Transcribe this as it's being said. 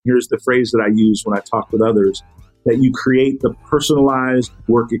Here's the phrase that I use when I talk with others, that you create the personalized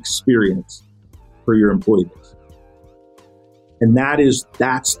work experience for your employees. And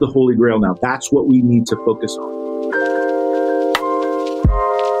that's the holy grail now. That's what we need to focus on.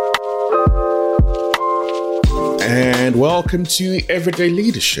 And welcome to Everyday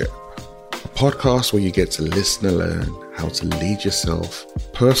Leadership, a podcast where you get to listen and learn how to lead yourself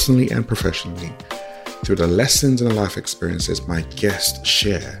personally and professionally through the lessons and life experiences my guests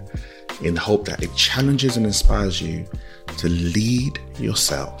share, in the hope that it challenges and inspires you to lead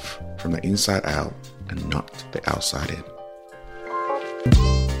yourself from the inside out and not the outside in.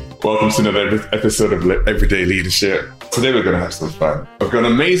 Welcome to another episode of Everyday Leadership. Today we're going to have some fun. I've got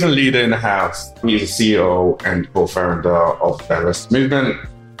an amazing leader in the house. He is the CEO and co-founder of Diverse Movement.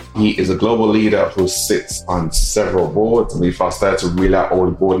 He is a global leader who sits on several boards. And if I start to reel out all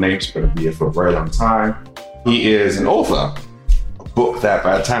the board names, we're going to be here for a very long time. He is an author. A book that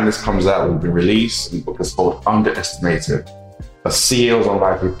by the time this comes out will be released. The book is called Underestimated: A CEO's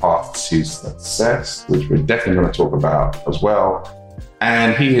Unlikely Path to Success, which we're definitely going to talk about as well.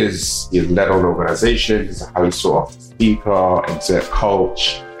 And he's led an organization. He's a highly sought after speaker, internet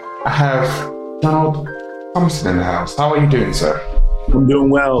coach. I have Donald Thompson in the house. How are you doing, sir? I'm doing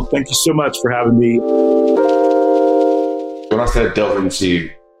well. Thank you so much for having me. When I started delving into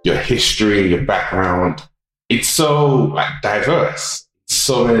your history, your background, it's so diverse,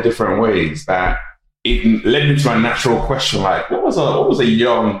 so many different ways that it led me to my natural question, like, what was a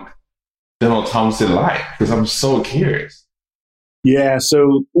young Donald Thompson like? Because I'm so curious. Yeah.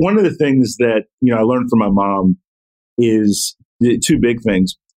 So one of the things that, I learned from my mom is two big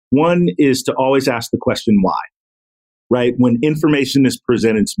things. One is to always ask the question, why, right? When information is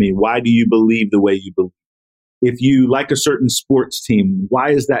presented to me, why do you believe the way you believe? If you like a certain sports team,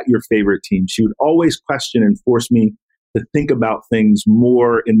 why is that your favorite team? She would always question and force me to think about things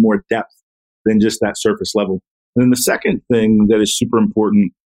more in more depth than just that surface level. And then the second thing that is super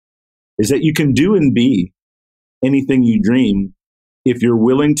important is that you can do and be anything you dream if you're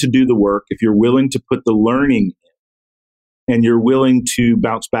willing to do the work, if you're willing to put the learning in, and you're willing to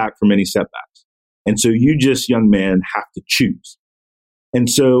bounce back from any setbacks. And so you just, young man, have to choose. And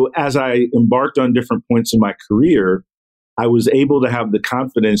so as I embarked on different points in my career, I was able to have the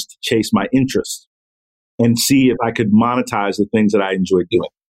confidence to chase my interests and see if I could monetize the things that I enjoyed doing,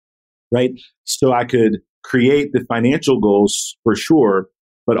 right? So I could create the financial goals for sure,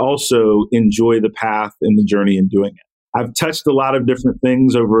 but also enjoy the path and the journey in doing it. I've touched a lot of different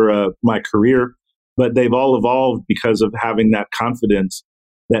things over my career, but they've all evolved because of having that confidence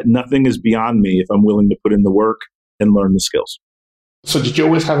that nothing is beyond me if I'm willing to put in the work and learn the skills. So did you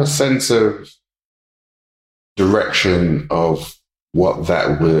always have a sense of direction of what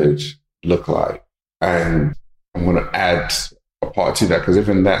that would look like? And I'm going to add a part to that, because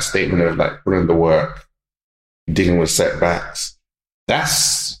even that statement of putting in the work, dealing with setbacks,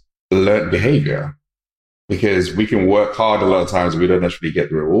 that's learned behavior. Because we can work hard a lot of times, we don't actually get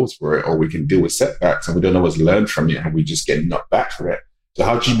the rewards for it, or we can deal with setbacks and we don't always learn from it and we just get knocked back for it. So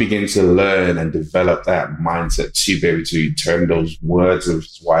how do you begin to learn and develop that mindset to be able to turn those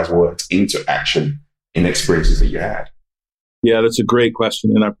wise words into action in experiences that you had? Yeah, that's a great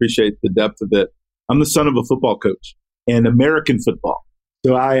question. And I appreciate the depth of it. I'm the son of a football coach and American football.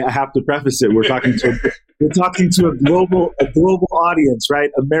 So I have to preface it. We're talking to a global audience, right?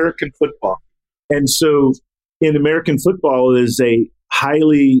 American football. And so in American football, it is a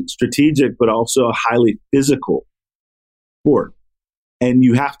highly strategic, but also a highly physical sport. And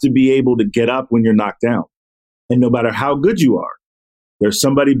you have to be able to get up when you're knocked down. And no matter how good you are, there's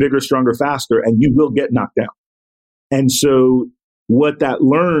somebody bigger, stronger, faster, and you will get knocked down. And so what that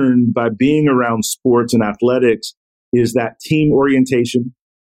learned by being around sports and athletics is that team orientation,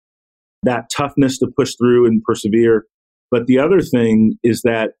 that toughness to push through and persevere. But the other thing is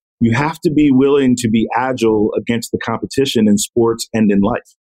that you have to be willing to be agile against the competition in sports and in life.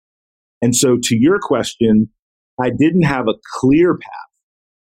 And so to your question, I didn't have a clear path,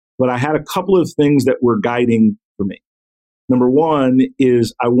 but I had a couple of things that were guiding for me. Number one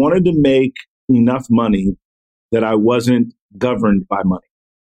is I wanted to make enough money that I wasn't governed by money.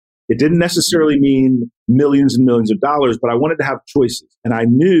 It didn't necessarily mean millions and millions of dollars, but I wanted to have choices. And I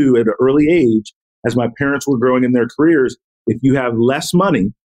knew at an early age, as my parents were growing in their careers, if you have less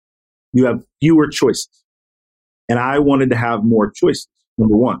money, you have fewer choices. And I wanted to have more choices,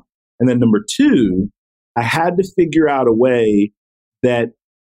 number one. And then number two, I had to figure out a way that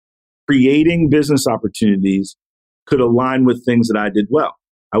creating business opportunities could align with things that I did well.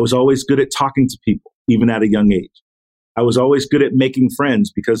 I was always good at talking to people, even at a young age. I was always good at making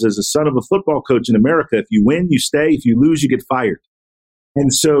friends because as a son of a football coach in America, if you win, you stay. If you lose, you get fired.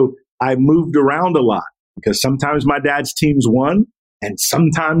 And so I moved around a lot because sometimes my dad's teams won and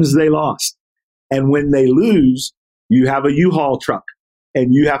sometimes they lost. And when they lose, you have a U-Haul truck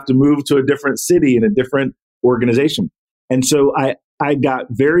and you have to move to a different city and a different organization. And so I got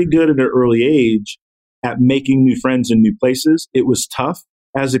very good at an early age at making new friends in new places. It was tough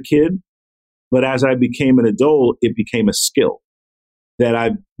as a kid, but as I became an adult, it became a skill that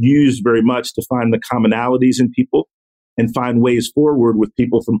I've used very much to find the commonalities in people and find ways forward with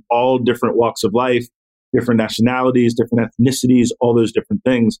people from all different walks of life, different nationalities, different ethnicities, all those different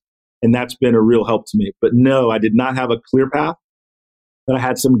things. And that's been a real help to me. But no, I did not have a clear path, but I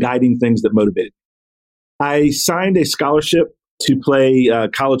had some guiding things that motivated me. I signed a scholarship to play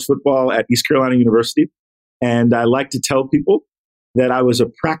college football at East Carolina University. And I like to tell people that I was a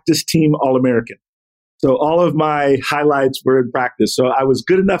practice team All-American. So all of my highlights were in practice. So I was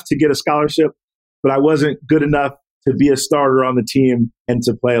good enough to get a scholarship, but I wasn't good enough to be a starter on the team and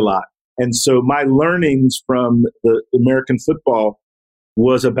to play a lot. And so my learnings from the American football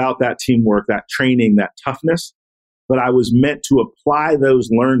was about that teamwork, that training, that toughness. But I was meant to apply those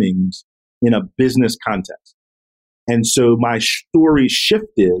learnings in a business context. And so my story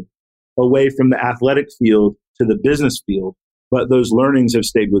shifted away from the athletic field to the business field, but those learnings have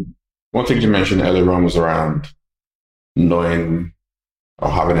stayed with me. One thing you mentioned earlier on was around knowing or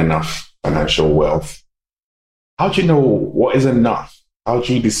having enough financial wealth. How do you know what is enough? How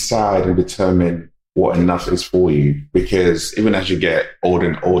do you decide and determine what enough is for you? Because even as you get older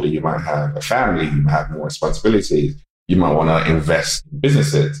and older, you might have a family, you might have more responsibilities, you might want to invest in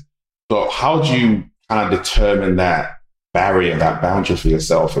businesses. But how do you kind of determine that barrier, that boundary for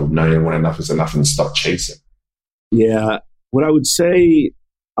yourself of knowing when enough is enough and stop chasing? Yeah. What I would say,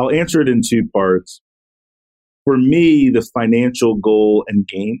 I'll answer it in two parts. For me, the financial goal and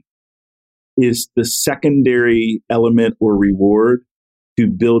gain is the secondary element or reward to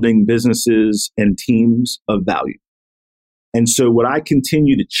building businesses and teams of value. And so what I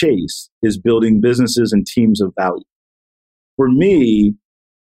continue to chase is building businesses and teams of value. For me,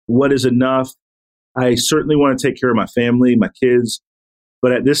 what is enough? I certainly want to take care of my family, my kids.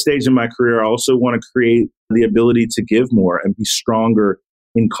 But at this stage in my career, I also want to create the ability to give more and be stronger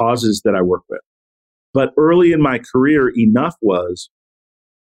in causes that I work with. But early in my career, enough was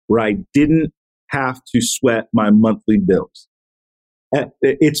where I didn't have to sweat my monthly bills.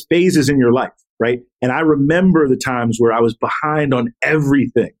 It's phases in your life, right? And I remember the times where I was behind on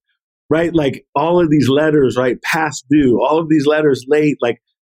everything, right? Like all of these letters, right? Past due, all of these letters late, like,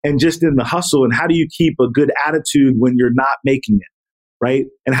 and just in the hustle. And how do you keep a good attitude when you're not making it, right?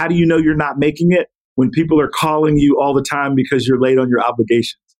 And how do you know you're not making it when people are calling you all the time because you're late on your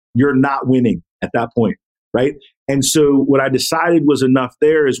obligations? You're not winning at that point, right? And so what I decided was enough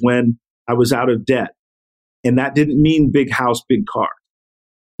there is when I was out of debt. And that didn't mean big house, big car.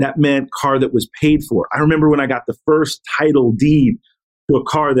 That meant car that was paid for. I remember when I got the first title deed to a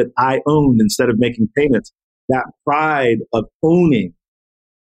car that I owned instead of making payments, that pride of owning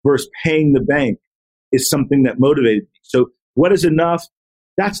versus paying the bank is something that motivated me. So what is enough?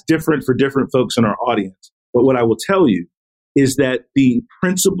 That's different for different folks in our audience. But what I will tell you is that the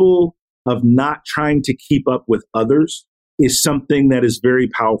principle of not trying to keep up with others is something that is very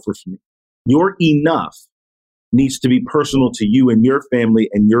powerful for me. Your enough needs to be personal to you and your family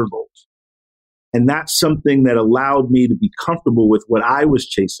and your goals. And that's something that allowed me to be comfortable with what I was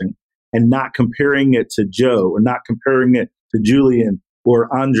chasing and not comparing it to Joe or not comparing it to Julian or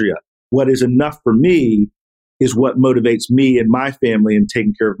Andrea. What is enough for me is what motivates me and my family in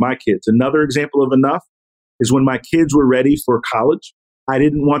taking care of my kids. Another example of enough is when my kids were ready for college. I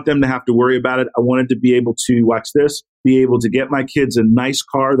didn't want them to have to worry about it. I wanted to be able to, watch this, be able to get my kids a nice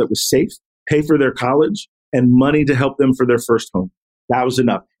car that was safe, pay for their college, and money to help them for their first home. That was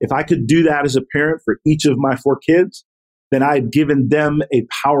enough. If I could do that as a parent for each of my 4 kids, then I had given them a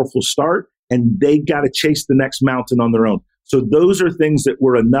powerful start and they got to chase the next mountain on their own. So those are things that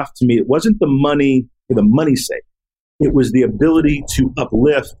were enough to me. It wasn't the money for the money's sake. It was the ability to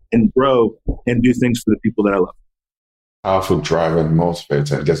uplift and grow and do things for the people that I love. Powerful driver and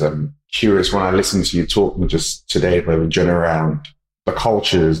motivator. I guess I'm curious when I listen to you talking just today, but around the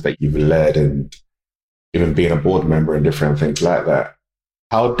cultures that you've led and even being a board member and different things like that.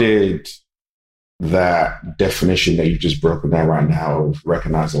 How did that definition that you've just broken down right now of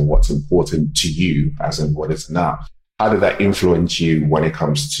recognizing what's important to you as in what is enough, how did that influence you when it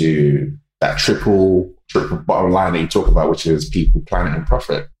comes to that triple bottom line that you talk about, which is people, planet, and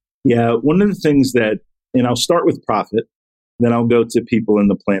profit? Yeah, one of the things that, and I'll start with profit, then I'll go to people and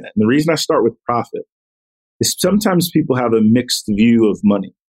the planet. And the reason I start with profit is sometimes people have a mixed view of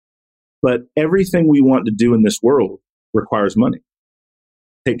money. But everything we want to do in this world requires money.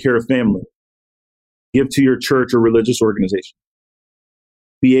 take care of family, give to your church or religious organization,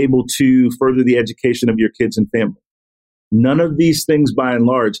 be able to further the education of your kids and family. None of these things, by and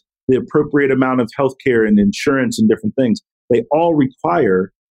large, the appropriate amount of healthcare and insurance and different things, they all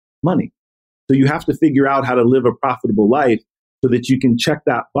require money. So you have to figure out how to live a profitable life so that you can check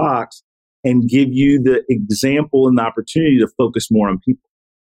that box and give you the example and the opportunity to focus more on people.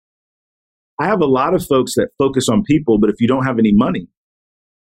 I have a lot of folks that focus on people, but if you don't have any money,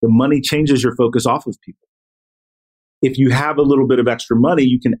 the money changes your focus off of people. If you have a little bit of extra money,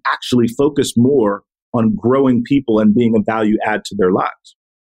 you can actually focus more on growing people and being a value add to their lives.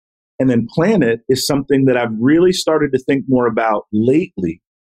 And then planet is something that I've really started to think more about lately.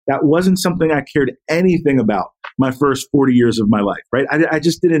 That wasn't something I cared anything about my first 40 years of my life, right? I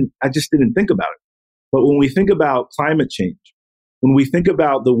just didn't think about it. But when we think about climate change, when we think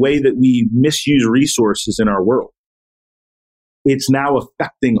about the way that we misuse resources in our world, it's now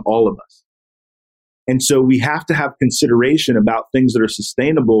affecting all of us. And so we have to have consideration about things that are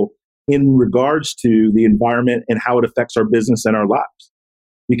sustainable in regards to the environment and how it affects our business and our lives.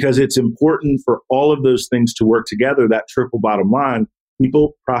 Because it's important for all of those things to work together, that triple bottom line,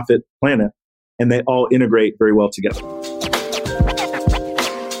 people, profit, planet, and they all integrate very well together.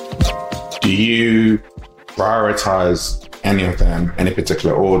 Do you prioritize any of them, any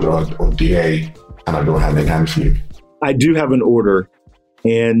particular order, or do they kind of go hand in hand for you? I do have an order,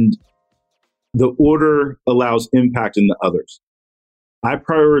 and the order allows impact in the others. I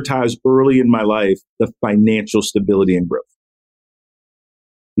prioritize early in my life the financial stability and growth,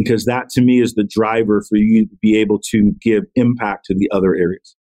 because that to me is the driver for you to be able to give impact to the other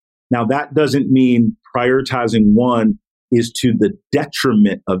areas. Now, that doesn't mean prioritizing one is to the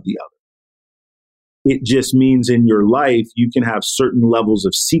detriment of the other. It just means in your life, you can have certain levels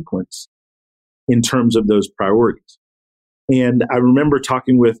of sequence in terms of those priorities. And I remember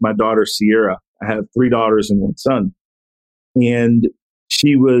talking with my daughter, Sierra. I have 3 daughters and 1 son. And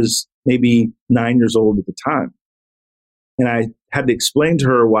she was maybe 9 years old at the time. And I had to explain to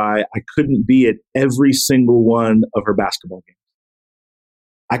her why I couldn't be at every single one of her basketball games.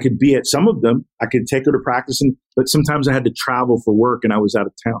 I could be at some of them. I could take her to practice, but sometimes I had to travel for work and I was out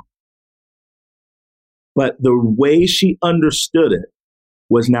of town. But the way she understood it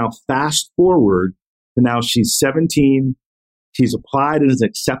was now fast forward to now she's 17. She's applied and is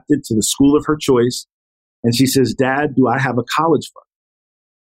accepted to the school of her choice. And she says, "Dad, do I have a college fund?"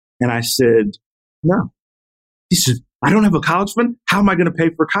 And I said, "No." She said, "I don't have a college fund? How am I going to pay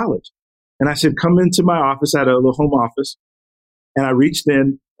for college?" And I said, "Come into my office." I had a little home office. And I reached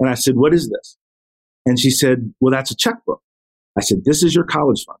in and I said, "What is this?" And she said, "Well, that's a checkbook." I said, "This is your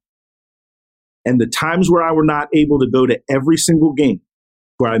college fund." And the times where I were not able to go to every single game,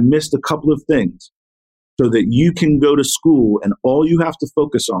 where I missed a couple of things, so that you can go to school and all you have to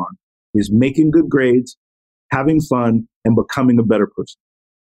focus on is making good grades, having fun, and becoming a better person.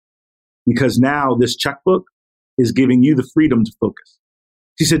 Because now this checkbook is giving you the freedom to focus.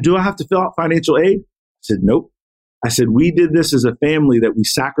 She said, "Do I have to fill out financial aid?" I said, "Nope." I said, "We did this as a family that we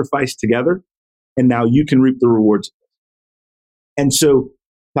sacrificed together, and now you can reap the rewards of it." And so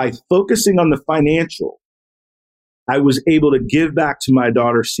by focusing on the financial, I was able to give back to my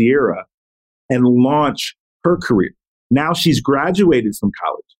daughter, Sierra, and launch her career. Now she's graduated from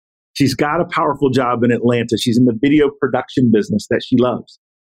college. She's got a powerful job in Atlanta. She's in the video production business that she loves.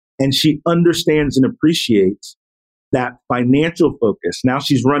 And she understands and appreciates that financial focus. Now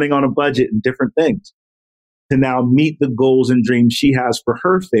she's running on a budget and different things to now meet the goals and dreams she has for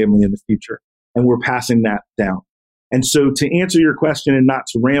her family in the future. And we're passing that down. And so to answer your question and not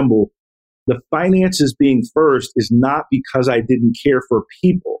to ramble, the finances being first is not because I didn't care for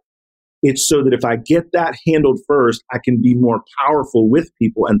people. It's so that if I get that handled first, I can be more powerful with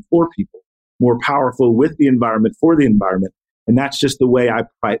people and for people, more powerful with the environment for the environment. And that's just the way I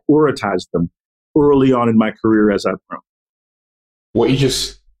prioritize them early on in my career as I've grown. What you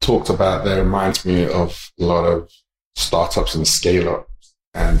just talked about there reminds me of a lot of startups and scale-ups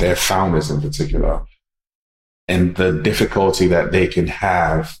and their founders in particular, and the difficulty that they can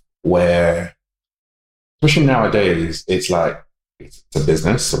have where, especially nowadays, it's like, it's a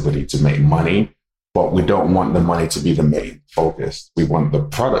business, somebody to make money, but we don't want the money to be the main focus. We want the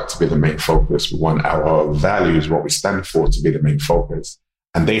product to be the main focus. We want our values, what we stand for, to be the main focus.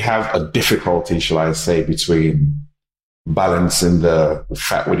 And they have a difficulty, shall I say, between balancing the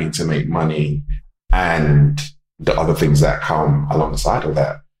fact we need to make money and the other things that come alongside of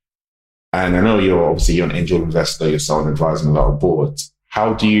that. And I know you're an angel investor, you're someone advising a lot of boards.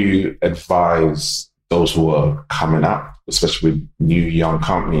 How do you advise those who are coming up, especially with new young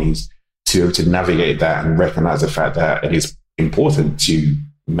companies, to navigate that and recognize the fact that it is important to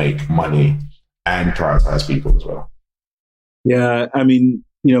make money and prioritize people as well? Yeah, I mean,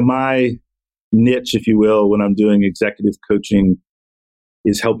 my niche, if you will, when I'm doing executive coaching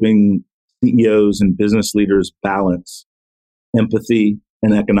is helping CEOs and business leaders balance empathy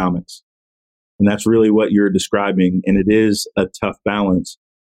and economics. And that's really what you're describing. And it is a tough balance,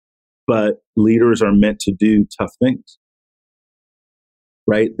 but leaders are meant to do tough things,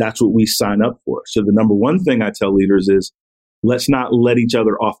 right? That's what we sign up for. So the number one thing I tell leaders is let's not let each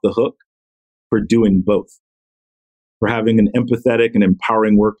other off the hook for doing both, for having an empathetic and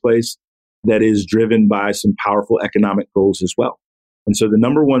empowering workplace that is driven by some powerful economic goals as well. And so the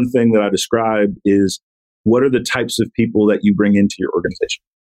number one thing that I describe is what are the types of people that you bring into your organization?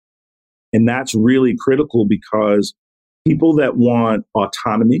 And that's really critical because people that want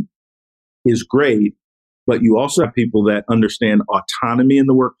autonomy is great, but you also have people that understand autonomy in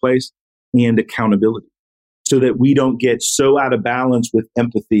the workplace and accountability so that we don't get so out of balance with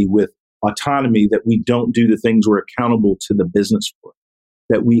empathy, with autonomy, that we don't do the things we're accountable to the business for,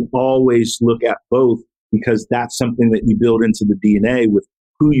 that we always look at both because that's something that you build into the DNA with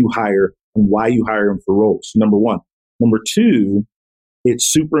who you hire and why you hire them for roles. Number one. Number two,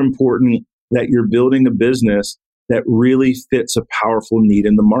 it's super important that you're building a business that really fits a powerful need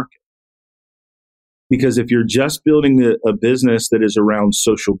in the market. Because if you're just building a business that is around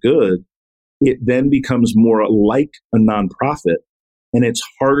social good, it then becomes more like a nonprofit, and it's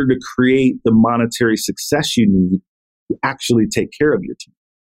harder to create the monetary success you need to actually take care of your team.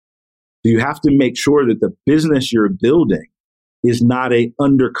 So you have to make sure that the business you're building is not a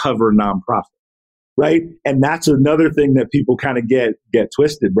undercover nonprofit, right? And that's another thing that people kind of get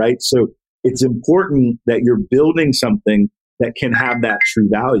twisted, right? So it's important that you're building something that can have that true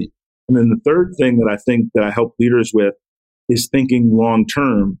value. And then the third thing that I think that I help leaders with is thinking long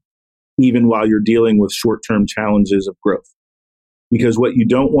term, even while you're dealing with short term challenges of growth. Because what you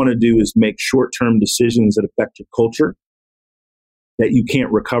don't want to do is make short term decisions that affect your culture that you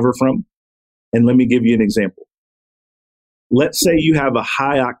can't recover from. And let me give you an example. Let's say you have a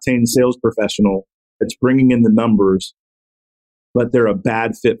high octane sales professional that's bringing in the numbers, but they're a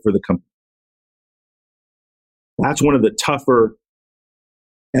bad fit for the company. That's one of the tougher,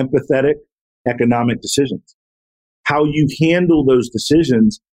 empathetic, economic decisions. How you handle those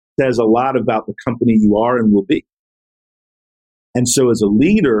decisions says a lot about the company you are and will be. And so as a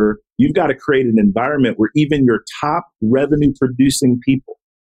leader, you've got to create an environment where even your top revenue producing people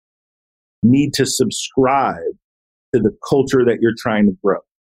need to subscribe to the culture that you're trying to grow.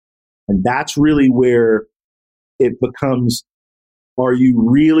 And that's really where it becomes, are you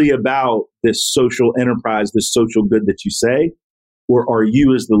really about this social enterprise, this social good that you say, or are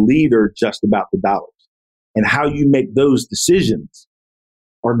you as the leader just about the dollars? And how you make those decisions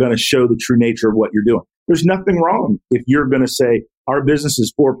are going to show the true nature of what you're doing. There's nothing wrong if you're going to say, our business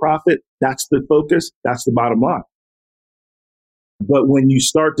is for profit, that's the focus, that's the bottom line. But when you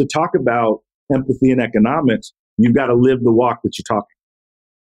start to talk about empathy and economics, you've got to live the walk that you're talking.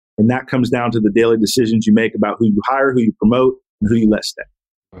 And that comes down to the daily decisions you make about who you hire, who you promote, and who you let stay.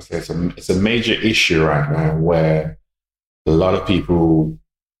 It's a major issue right now where a lot of people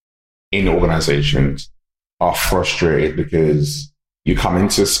in organizations are frustrated because you come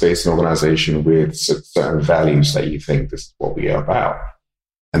into a space and organization with certain values that you think this is what we are about.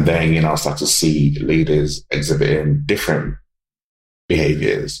 And then, start to see leaders exhibiting different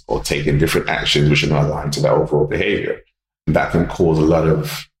behaviors or taking different actions which are not aligned to their overall behavior. And that can cause a lot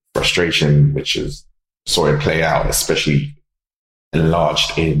of frustration, which is saw it play out, especially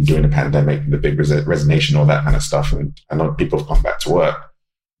enlarged during the pandemic, the big resignation, all that kind of stuff. And a lot of people have come back to work,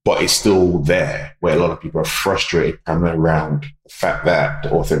 but it's still there where a lot of people are frustrated primarily around the fact that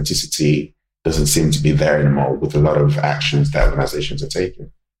the authenticity doesn't seem to be there anymore with a lot of actions that organizations are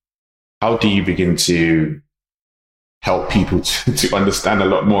taking. How do you begin to help people to understand a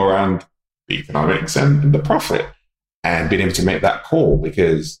lot more around the economics and the profit and being able to make that call?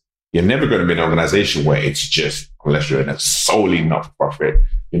 Because you're never going to be an organization where it's just, unless you're in a solely not-for-profit,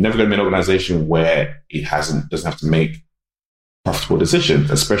 you're never going to be an organization where it doesn't have to make profitable decisions,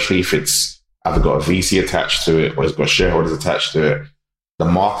 especially if it's either got a VC attached to it or it's got shareholders attached to it. The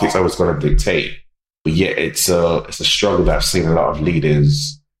market's always going to dictate. But yet it's a struggle that I've seen a lot of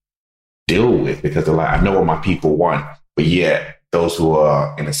leaders deal with because they're like, I know what my people want, but yet those who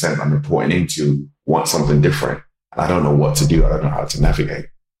are, in a sense, I'm reporting into want something different. I don't know what to do. I don't know how to navigate.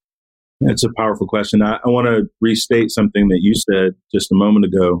 That's a powerful question. I want to restate something that you said just a moment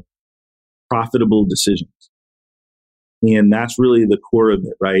ago, profitable decisions. And that's really the core of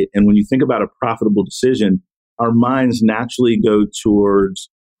it, right? And when you think about a profitable decision, our minds naturally go towards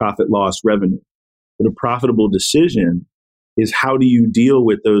profit, loss, revenue. But a profitable decision is how do you deal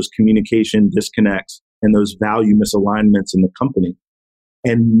with those communication disconnects and those value misalignments in the company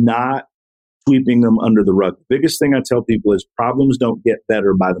and not sweeping them under the rug. The biggest thing I tell people is problems don't get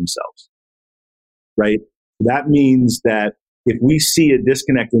better by themselves, right? That means that if we see a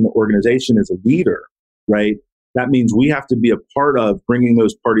disconnect in the organization as a leader, right, that means we have to be a part of bringing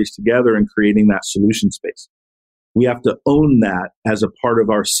those parties together and creating that solution space. We have to own that as a part of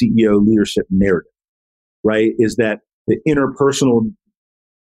our CEO leadership narrative, right? Is that the interpersonal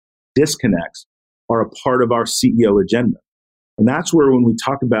disconnects are a part of our CEO agenda. And that's where when we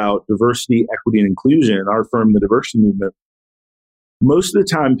talk about diversity, equity, and inclusion in our firm, the diversity movement, most of the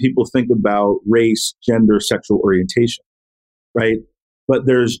time people think about race, gender, sexual orientation, right? But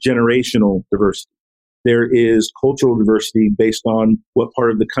there's generational diversity. There is cultural diversity based on what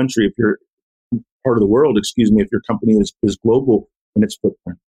part of the country, if you're part of the world, if your company is global in its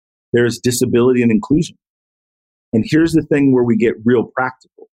footprint. There's disability and inclusion. And here's the thing where we get real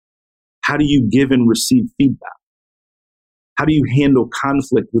practical. How do you give and receive feedback? How do you handle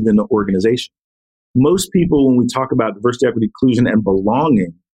conflict within the organization? Most people, when we talk about diversity, equity, inclusion, and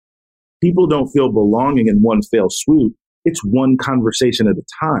belonging, people don't feel belonging in one fell swoop. It's one conversation at a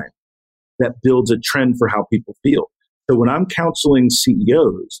time that builds a trend for how people feel. So when I'm counseling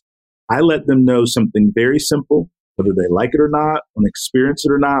CEOs, I let them know something very simple, whether they like it or not, want to experience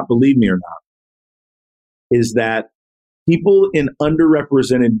it or not, believe me or not, is that people in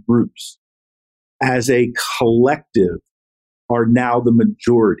underrepresented groups as a collective are now the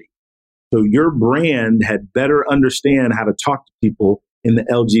majority. So your brand had better understand how to talk to people in the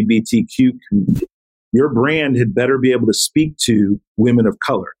LGBTQ community. Your brand had better be able to speak to women of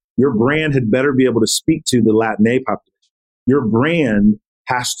color. Your brand had better be able to speak to the Latinx population. Your brand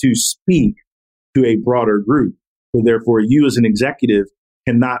has to speak to a broader group. So therefore, you as an executive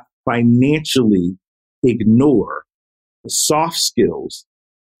cannot financially ignore the soft skills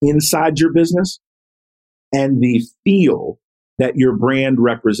inside your business and the feel that your brand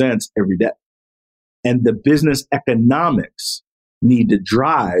represents every day. And the business economics need to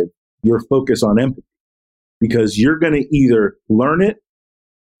drive your focus on empathy because you're going to either learn it,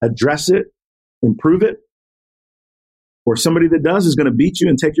 address it, improve it, or somebody that does is going to beat you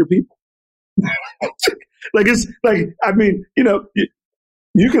and take your people.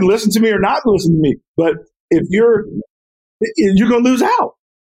 You can listen to me or not listen to me, but if you're going to lose out,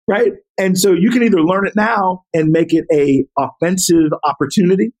 right? And so you can either learn it now and make it a offensive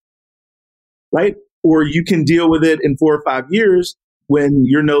opportunity, right? Or you can deal with it in 4 or 5 years when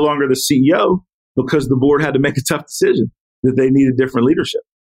you're no longer the CEO because the board had to make a tough decision that they needed different leadership.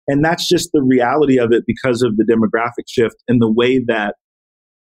 And that's just the reality of it because of the demographic shift and the way that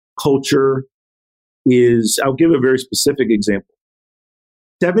culture is. I'll give a very specific example.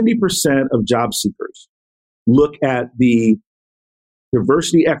 70% of job seekers look at the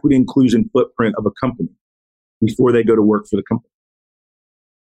diversity, equity, inclusion footprint of a company before they go to work for the company.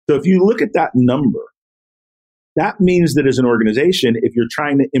 So if you look at that number, that means that as an organization, if you're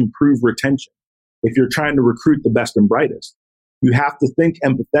trying to improve retention, if you're trying to recruit the best and brightest, you have to think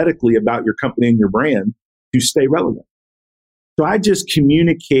empathetically about your company and your brand to stay relevant. So I just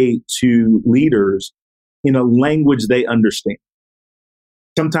communicate to leaders in a language they understand.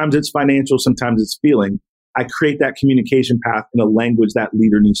 Sometimes it's financial, sometimes it's feeling. I create that communication path in a language that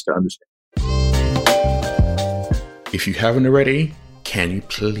leader needs to understand. If you haven't already, can you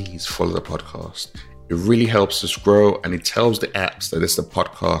please follow the podcast? It really helps us grow and it tells the apps that it's a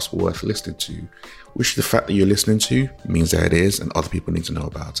podcast worth listening to, which the fact that you're listening to means that it is and other people need to know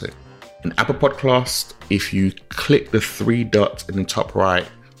about it. In Apple Podcast, if you click the 3 dots in the top right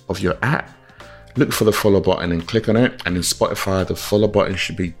of your app, look for the follow button and click on it. And in Spotify, the follow button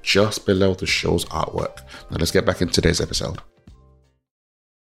should be just below the show's artwork. Now let's get back into today's episode.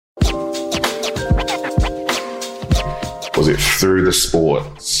 Was it through the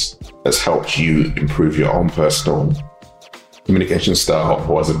sports that's helped you improve your own personal communication style?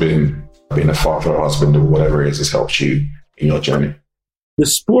 Or has it been being a father or husband or whatever it is has helped you in your journey? The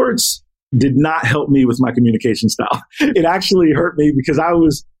sports did not help me with my communication style. It actually hurt me because I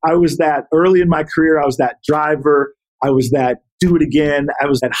was that early in my career, I was that driver. I was that do it again. I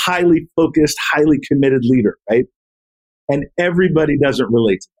was that highly focused, highly committed leader, right? And everybody doesn't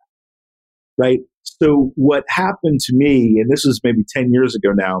relate to that, right? So what happened to me, and this was maybe 10 years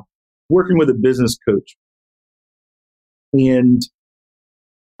ago now, working with a business coach, and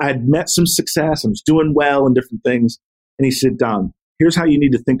I'd met some success. I was doing well in different things. And he said, Don, here's how you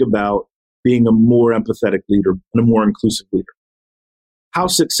need to think about being a more empathetic leader and a more inclusive leader. How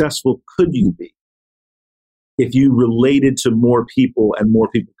successful could you be if you related to more people and more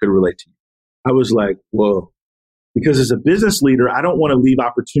people could relate to you? I was like, whoa, Because as a business leader, I don't want to leave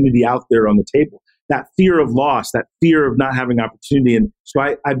opportunity out there on the table. That fear of loss, that fear of not having opportunity. And so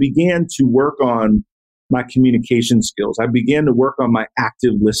I began to work on my communication skills. I began to work on my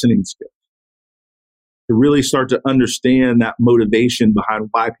active listening skills to really start to understand that motivation behind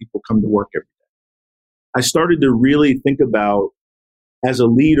why people come to work every day. I started to really think about, as a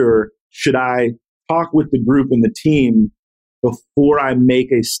leader, should I talk with the group and the team before I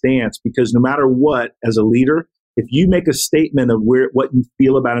make a stance? Because no matter what, as a leader, if you make a statement of what you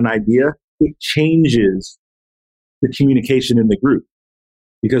feel about an idea, it changes the communication in the group,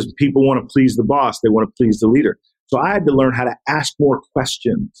 because people want to please the boss. They want to please the leader. So I had to learn how to ask more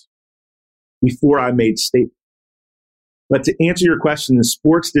questions before I made statements. But to answer your question, the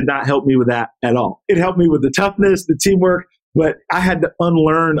sports did not help me with that at all. It helped me with the toughness, the teamwork, but I had to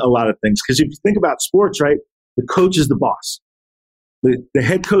unlearn a lot of things. Because if you think about sports, right, the coach is the boss. The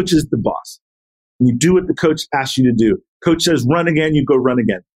head coach is the boss. You do what the coach asks you to do. Coach says, run again, you go run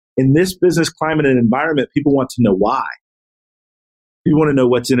again. In this business climate and environment, people want to know why. People want to know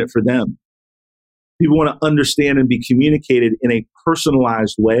what's in it for them. People want to understand and be communicated in a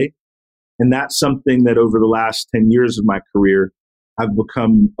personalized way. And that's something that over the last 10 years of my career, I've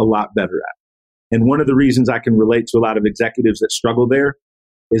become a lot better at. And one of the reasons I can relate to a lot of executives that struggle there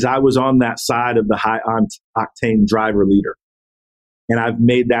is I was on that side of the high octane driver leader. And I've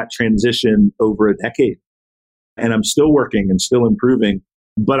made that transition over a decade. And I'm still working and still improving,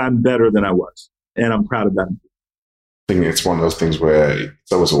 but I'm better than I was. And I'm proud of that. I think it's one of those things where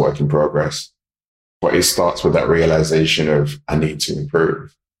it's always a work in progress. But it starts with that realization of, I need to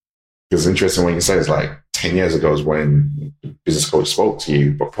improve. Because it's interesting when you say it's like 10 years ago is when the business coach spoke to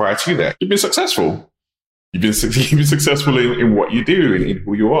you. But prior to that, you've been successful. You've been successful in what you do and in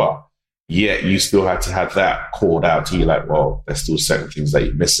who you are. Yet you still had to have that called out to you, like, well, there's still certain things that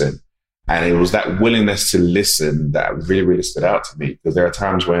you're missing. And it was that willingness to listen that really, really stood out to me. Because there are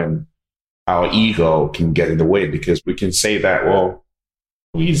times when our ego can get in the way, because we can say that, well,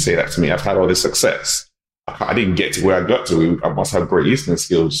 you didn't say that to me. I've had all this success. I didn't get to where I got to. I must have great listening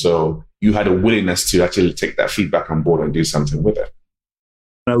skills. So you had a willingness to actually take that feedback on board and do something with it.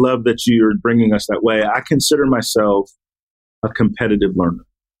 I love that you're bringing us that way. I consider myself a competitive learner.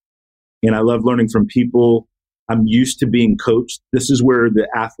 And I love learning from people. I'm used to being coached. This is where the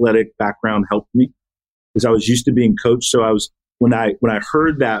athletic background helped me, because I was used to being coached. So when I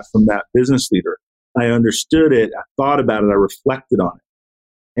heard that from that business leader, I understood it. I thought about it. I reflected on it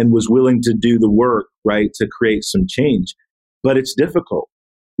and was willing to do the work, right, to create some change. But it's difficult,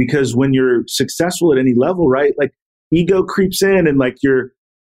 because when you're successful at any level, right, like ego creeps in and like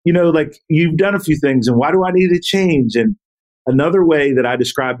like you've done a few things and why do I need to change? And another way that I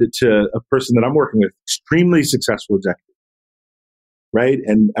described it to a person that I'm working with, extremely successful executive, right?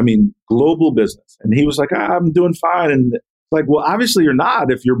 And I mean, global business. And he was like, I'm doing fine. And it's like, well, obviously you're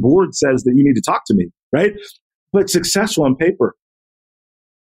not if your board says that you need to talk to me, right? But successful on paper.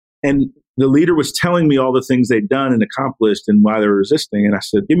 And the leader was telling me all the things they'd done and accomplished and why they were resisting. And I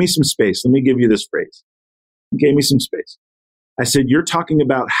said, give me some space. Let me give you this phrase. He gave me some space. I said, you're talking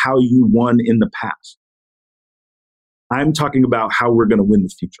about how you won in the past. I'm talking about how we're going to win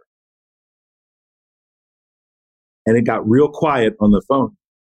the future. And it got real quiet on the phone.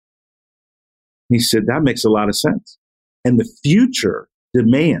 He said, that makes a lot of sense. And the future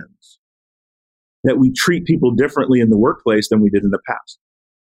demands that we treat people differently in the workplace than we did in the past.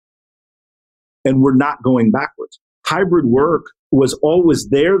 And we're not going backwards. Hybrid work was always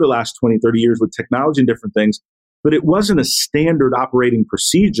there the last 20, 30 years with technology and different things, but it wasn't a standard operating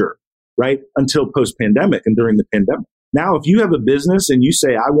procedure, right, until post-pandemic and during the pandemic. Now, if you have a business and you say,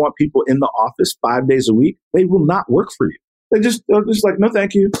 I want people in the office 5 days a week, they will not work for you. They're just like, no,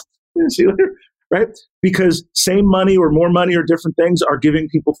 thank you. See you later, right? Because same money or more money or different things are giving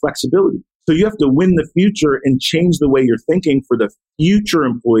people flexibility. So you have to win the future and change the way you're thinking for the future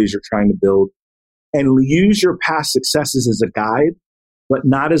employees you're trying to build, and use your past successes as a guide, but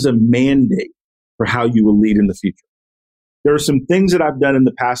not as a mandate for how you will lead in the future. There are some things that I've done in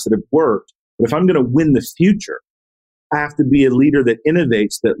the past that have worked, but if I'm going to win the future, I have to be a leader that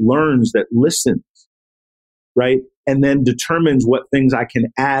innovates, that learns, that listens, right? And then determines what things I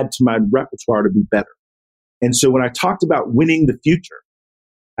can add to my repertoire to be better. And so when I talked about winning the future,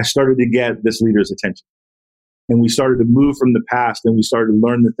 I started to get this leader's attention. And we started to move from the past and we started to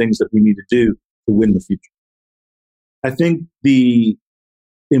learn the things that we need to do to win the future. I think the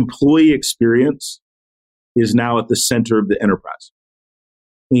employee experience is now at the center of the enterprise.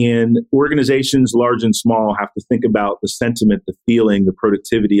 And organizations, large and small, have to think about the sentiment, the feeling, the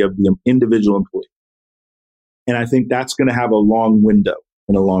productivity of the individual employee. And I think that's going to have a long window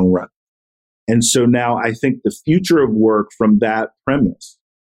and a long run. And so now I think the future of work from that premise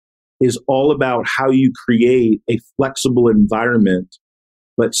is all about how you create a flexible environment,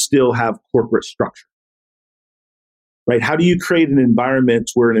 but still have corporate structure, right? How do you create an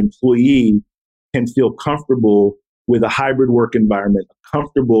environment where an employee can feel comfortable with a hybrid work environment,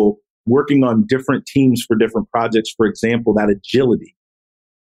 comfortable working on different teams for different projects, for example, that agility,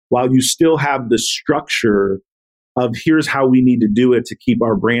 while you still have the structure of here's how we need to do it to keep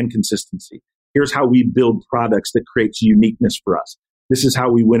our brand consistency. Here's how we build products that creates uniqueness for us. This is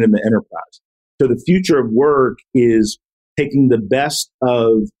how we win in the enterprise. So the future of work is taking the best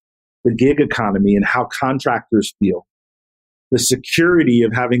of the gig economy and how contractors feel, the security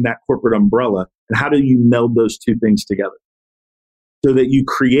of having that corporate umbrella, and how do you meld those two things together so that you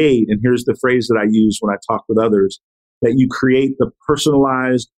create, and here's the phrase that I use when I talk with others, that you create the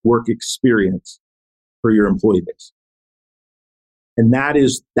personalized work experience for your employee base. And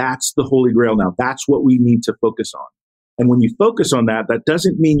that's the holy grail now. That's what we need to focus on. And when you focus on that, that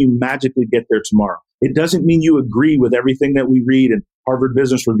doesn't mean you magically get there tomorrow. It doesn't mean you agree with everything that we read in Harvard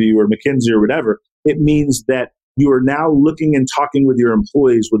Business Review or McKinsey or whatever. It means that you are now looking and talking with your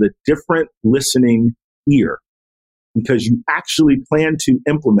employees with a different listening ear because you actually plan to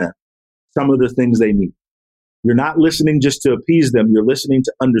implement some of the things they need. You're not listening just to appease them. You're listening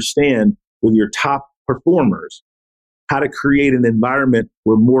to understand with your top performers how to create an environment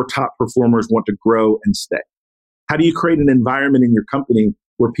where more top performers want to grow and stay. How do you create an environment in your company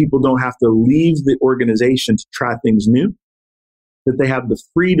where people don't have to leave the organization to try things new, that they have the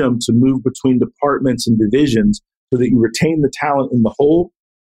freedom to move between departments and divisions so that you retain the talent in the whole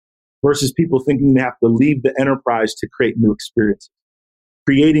versus people thinking they have to leave the enterprise to create new experiences.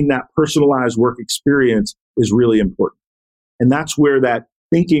 Creating that personalized work experience is really important. And that's where that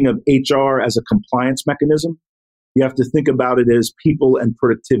thinking of HR as a compliance mechanism, you have to think about it as people and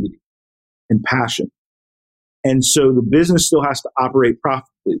productivity and passion. And so the business still has to operate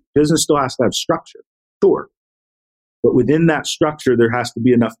profitably. Business still has to have structure, sure. But within that structure, there has to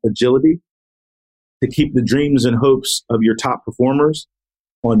be enough agility to keep the dreams and hopes of your top performers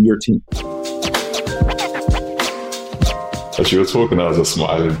on your team. As you were talking, I was just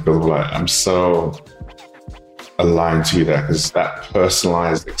smiling because I'm so aligned to that, because that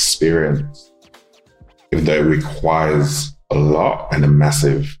personalized experience, even though it requires a lot and a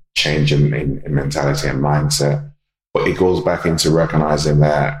massive change in mentality and mindset, but it goes back into recognizing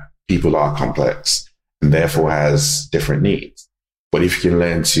that people are complex and therefore has different needs. But if you can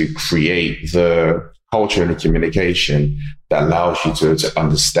learn to create the culture and the communication that allows you to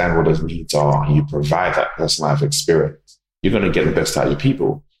understand what those needs are, and you provide that personalized experience, you're going to get the best out of your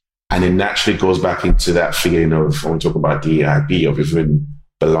people. And it naturally goes back into that feeling of, when we talk about DEIB, of even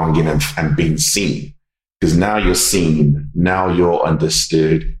belonging and being seen. Because now you're seen, now you're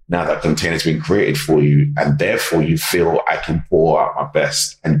understood, now that container's been created for you, and therefore you feel I can pour out my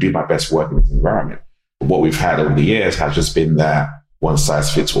best and do my best work in this environment. But what we've had over the years has just been that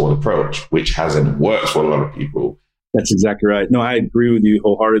one-size-fits-all approach, which hasn't worked for a lot of people. That's exactly right. No, I agree with you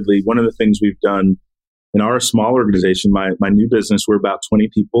wholeheartedly. One of the things we've done in our small organization, my new business, we're about 20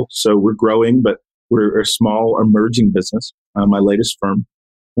 people. So we're growing, but we're a small emerging business, my latest firm.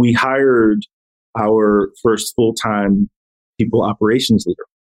 We hired our first full-time people operations leader.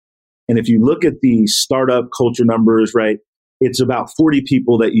 And if you look at the startup culture numbers, right, it's about 40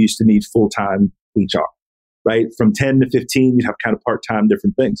 people that used to need full-time HR, right? From 10 to 15, you'd have kind of part-time,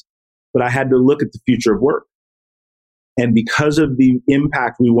 different things. But I had to look at the future of work. And because of the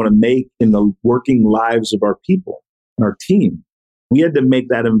impact we want to make in the working lives of our people and our team, we had to make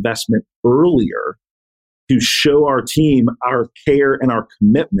that investment earlier to show our team our care and our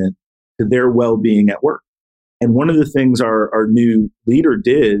commitment to their well-being at work. And one of the things our new leader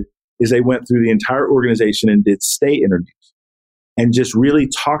did is they went through the entire organization and did stay interviews and just really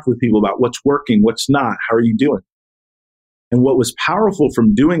talked with people about what's working, what's not, how are you doing? And what was powerful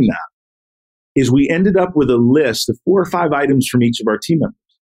from doing that is we ended up with a list of 4 or 5 items from each of our team members.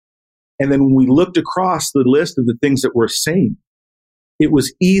 And then when we looked across the list of the things that we're saying, it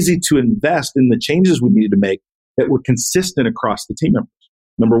was easy to invest in the changes we needed to make that were consistent across the team members,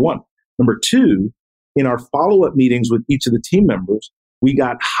 number one. Number two, in our follow-up meetings with each of the team members, we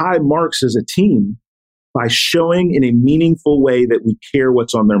got high marks as a team by showing in a meaningful way that we care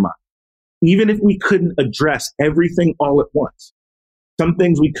what's on their mind. Even if we couldn't address everything all at once. Some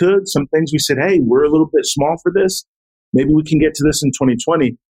things we could, some things we said, hey, we're a little bit small for this. Maybe we can get to this in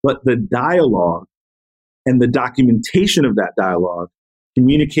 2020. But the dialogue and the documentation of that dialogue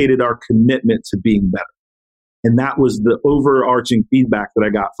communicated our commitment to being better. And that was the overarching feedback that I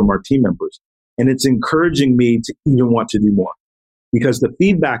got from our team members. And it's encouraging me to even want to do more. because the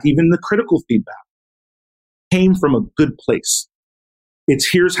feedback, even the critical feedback, came from a good place. It's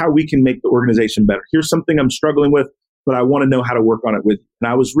here's how we can make the organization better. Here's something I'm struggling with, but I want to know how to work on it with you. And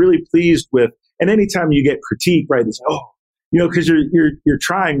I was really pleased with, and anytime you get critique, right, it's, because you're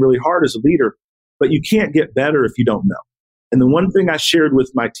trying really hard as a leader, but you can't get better if you don't know. And the one thing I shared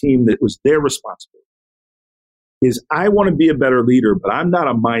with my team that was their responsibility is I want to be a better leader, but I'm not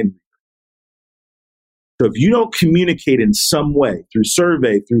a mind reader. So if you don't communicate in some way, through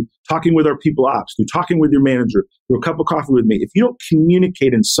survey, through talking with our people ops, through talking with your manager, through a cup of coffee with me, if you don't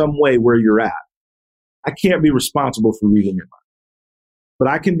communicate in some way where you're at, I can't be responsible for reading your mind. But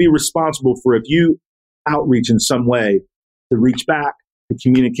I can be responsible for if you outreach in some way to reach back, to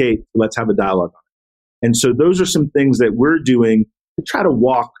communicate, let's have a dialogue on it. And so those are some things that we're doing to try to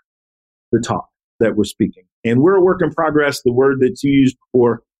walk the talk that we're speaking. And we're a work in progress, the word that's used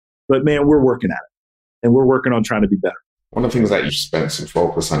before, but man, we're working at it. And we're working on trying to be better. One of the things that you've spent some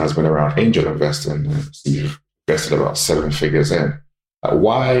focus on has been around angel investing. So you've invested about 7 figures in.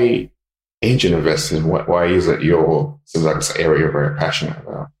 Why angel investing? Why is it seems like it's an area you're very passionate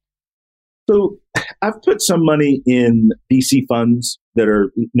about? So I've put some money in VC funds that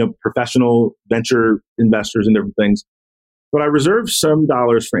are, professional venture investors and different things. But I reserved some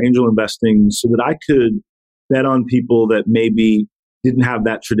dollars for angel investing so that I could bet on people that maybe didn't have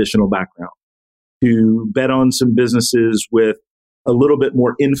that traditional background, to bet on some businesses with a little bit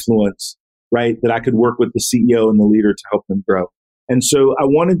more influence, right? That I could work with the CEO and the leader to help them grow. And so I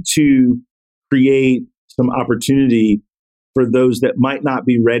wanted to create some opportunity for those that might not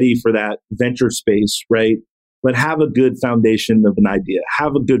be ready for that venture space, right? But have a good foundation of an idea,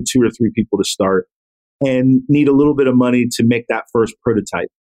 have a good 2 or 3 people to start, and need a little bit of money to make that first prototype,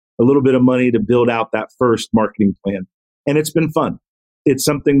 a little bit of money to build out that first marketing plan. And it's been fun. It's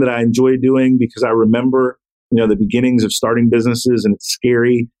something that I enjoy doing because I remember, the beginnings of starting businesses, and it's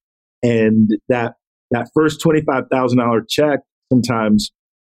scary. And that first $25,000 check sometimes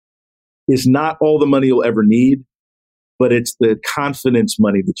is not all the money you'll ever need, but it's the confidence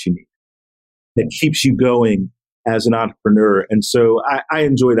money that you need that keeps you going as an entrepreneur. And so I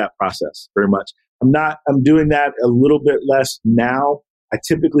enjoy that process very much. I'm doing that a little bit less now. I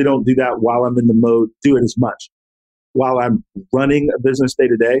typically don't do that while I'm in the mode, do it as much while I'm running a business day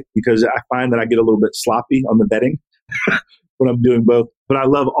to day, because I find that I get a little bit sloppy on the betting when I'm doing both. But I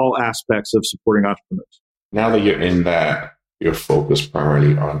love all aspects of supporting entrepreneurs. Now that you're in that, you're focused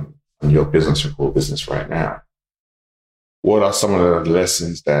primarily on your business, your core business right now. What are some of the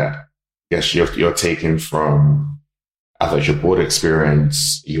lessons that I guess you're taking from either your board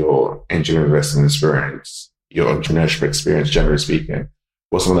experience, your angel investing experience, your entrepreneurship experience, generally speaking?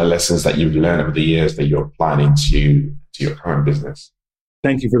 What are some of the lessons that you've learned over the years that you're applying to your current business?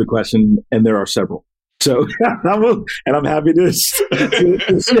 Thank you for the question. And there are several. So, I'm happy to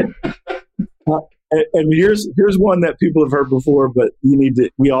and here's one that people have heard before, but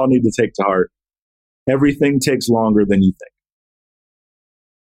we all need to take to heart. Everything takes longer than you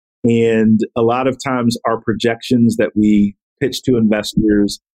think. And a lot of times our projections that we pitch to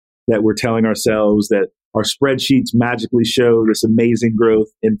investors, that we're telling ourselves that our spreadsheets magically show this amazing growth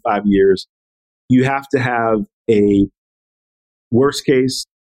in 5 years. You have to have a worst case,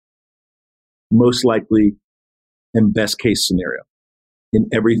 most likely, and best case scenario in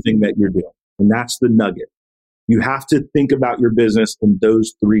everything that you're doing. And that's the nugget. You have to think about your business in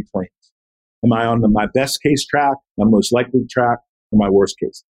those 3 planes. Am I on my best case track, my most likely track, or my worst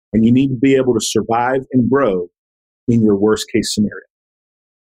case? And you need to be able to survive and grow in your worst case scenario.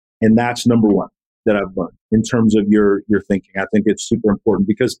 And that's number one that I've learned in terms of your thinking. I think it's super important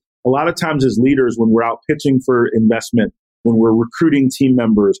because a lot of times as leaders, when we're out pitching for investment, when we're recruiting team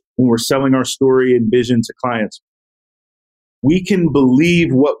members, when we're selling our story and vision to clients, we can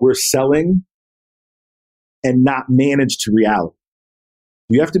believe what we're selling and not manage to reality.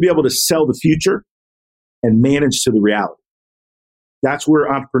 You have to be able to sell the future and manage to the reality. That's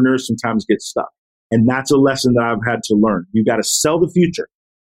where entrepreneurs sometimes get stuck. And that's a lesson that I've had to learn. You got to sell the future,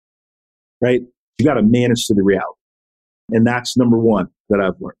 right? You got to manage to the reality. And that's number one that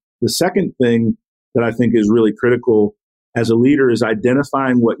I've learned. The second thing that I think is really critical as a leader is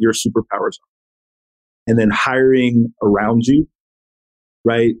identifying what your superpowers are and then hiring around you,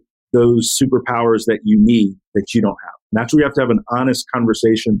 right? Those superpowers that you need that you don't have. And that's where you have to have an honest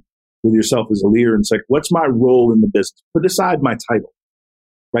conversation with yourself as a leader and say, what's my role in the business? Put aside my title,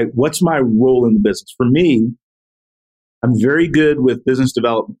 right? What's my role in the business? For me, I'm very good with business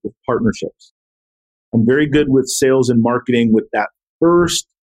development, with partnerships. I'm very good with sales and marketing with that first,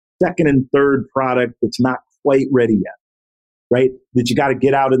 second, and third product that's not quite ready yet, right? That you got to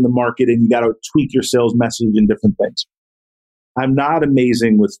get out in the market and you got to tweak your sales message and different things. I'm not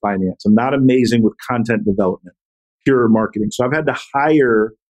amazing with finance. I'm not amazing with content development, pure marketing. So I've had to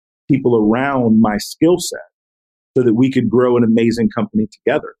hire people around my skill set so that we could grow an amazing company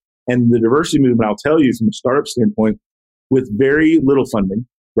together. And the diversity movement, I'll tell you from a startup standpoint, with very little funding,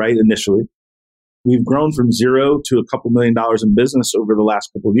 right, initially, we've grown from zero to a couple $1 million in business over the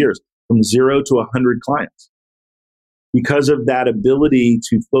last couple of years, from 0 to 100 clients. Because of that ability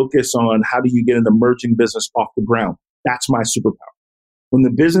to focus on how do you get an emerging business off the ground. That's my superpower. When the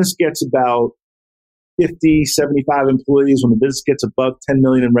business gets about 50, 75 employees, when the business gets above 10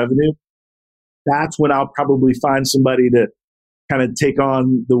 million in revenue, that's when I'll probably find somebody to kind of take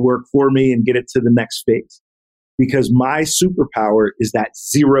on the work for me and get it to the next phase. Because my superpower is that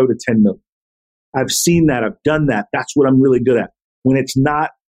 0 to 10 million. I've seen that. I've done that. That's what I'm really good at. When it's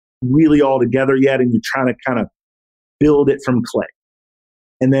not really all together yet and you're trying to kind of build it from clay.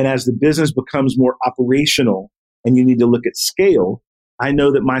 And then as the business becomes more operational and you need to look at scale, I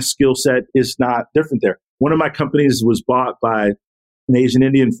know that my skill set is not different there. One of my companies was bought by an Asian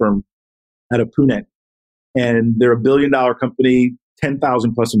Indian firm out of Pune, and they're $1 billion company,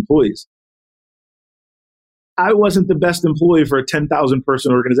 10,000 plus employees. I wasn't the best employee for a 10,000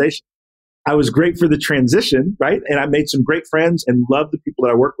 person organization. I was great for the transition, right? And I made some great friends and loved the people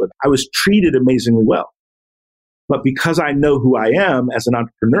that I worked with. I was treated amazingly well. But because I know who I am as an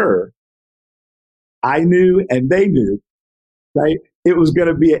entrepreneur, I knew and they knew, right? It was going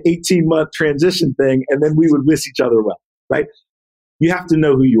to be an 18-month transition thing, and then we would miss each other well, right? You have to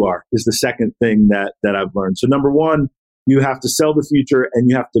know who you are is the second thing that I've learned. So number one, you have to sell the future and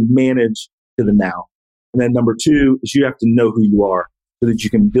you have to manage to the now. And then number two is you have to know who you are so that you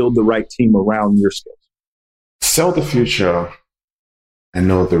can build the right team around your skills. Sell the future and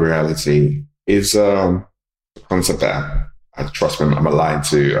know the reality is a concept that I trust me, I'm aligned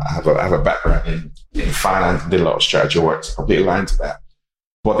to. I have a background in finance, did a lot of strategy work, so completely aligned to that.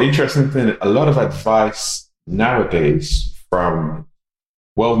 But the interesting thing, a lot of advice nowadays from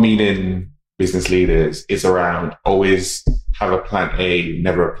well-meaning business leaders is around always have a plan A,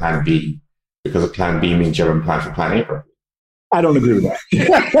 never a plan B, because a plan B means you haven't planned for plan A. I don't agree with that.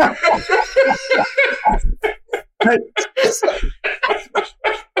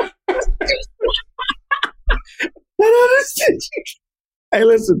 Hey,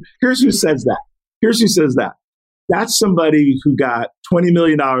 listen, here's who says that. That's somebody who got $20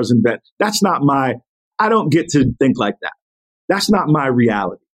 million in debt. That's not I don't get to think like that. That's not my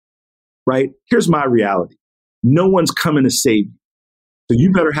reality, right? Here's my reality. No one's coming to save you. So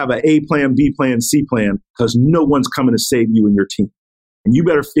you better have an A plan, B plan, C plan, because no one's coming to save you and your team. And you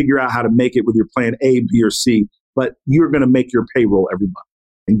better figure out how to make it with your plan A, B, or C, but you're going to make your payroll every month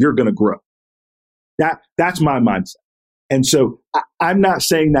and you're going to grow. That's my mindset. And so I'm not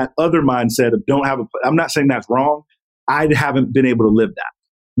saying that other mindset of I'm not saying that's wrong. I haven't been able to live that.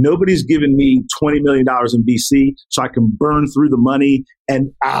 Nobody's given me $20 million in VC so I can burn through the money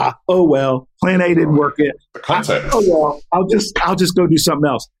and, plan A didn't work it. The context. I'll just go do something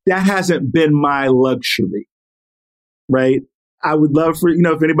else. That hasn't been my luxury, right? I would love for,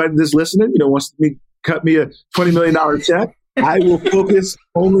 if anybody that's listening, wants to cut me a $20 million check, I will focus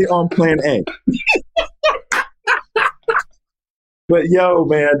only on plan A. But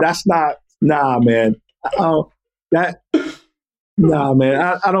man, that's not, man. Man.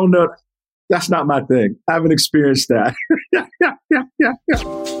 I don't know. That's not my thing. I haven't experienced that.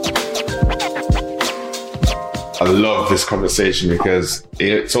 I love this conversation because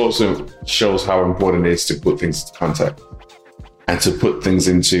it also shows how important it is to put things into context and to put things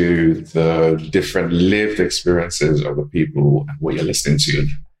into the different lived experiences of the people and what you're listening to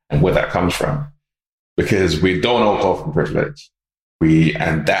and where that comes from. Because we don't all come from privilege.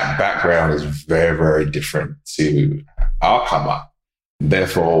 And that background is very, very different to our come up.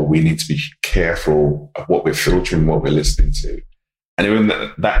 Therefore, we need to be careful of what we're filtering, what we're listening to. And even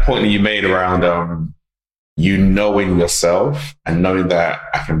that point that you made around you knowing yourself and knowing that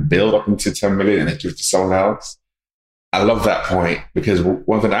I can build up into 10 million and then give it to someone else. I love that point because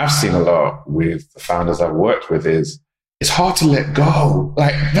one thing I've seen a lot with the founders I've worked with is it's hard to let go.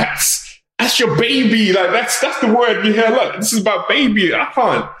 Like that's your baby. Like that's the word you hear a lot. This is about baby. I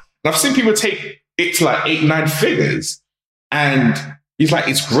can't. And I've seen people take it to like 8-9 figures and he's like,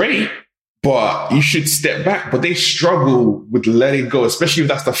 it's great, but you should step back. But they struggle with letting go, especially if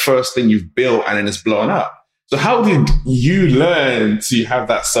that's the first thing you've built and then it's blown up. So how did you learn to have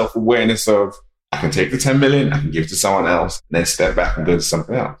that self-awareness of, I can take the 10 million, I can give it to someone else, and then step back and go to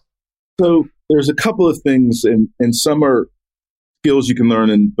something else? So there's a couple of things, and some are skills you can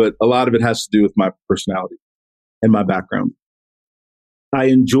learn, but a lot of it has to do with my personality and my background. I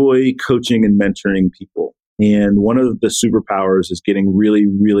enjoy coaching and mentoring people. And one of the superpowers is getting really,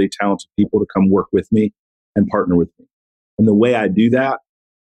 really talented people to come work with me and partner with me. And the way I do that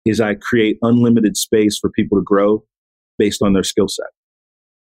is I create unlimited space for people to grow based on their skill set.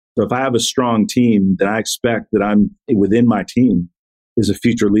 So if I have a strong team, then I expect that I'm within my team is a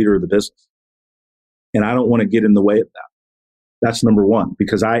future leader of the business. And I don't want to get in the way of that. That's number one,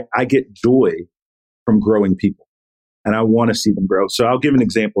 because I get joy from growing people and I want to see them grow. So I'll give an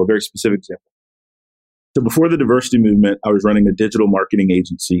example, a very specific example. So before the diversity movement, I was running a digital marketing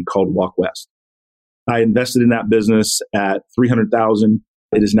agency called Walk West. I invested in that business at $300,000.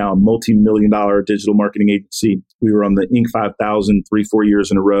 It is now a multi-million-dollar digital marketing agency. We were on the Inc. 5000 3-4 years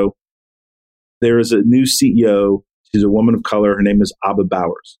in a row. There is a new CEO. She's a woman of color. Her name is Abba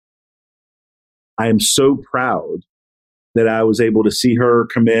Bowers. I am so proud that I was able to see her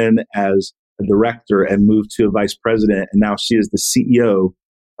come in as a director and move to a vice president. And now she is the CEO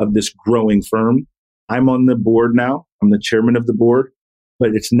of this growing firm. I'm on the board now. I'm the chairman of the board,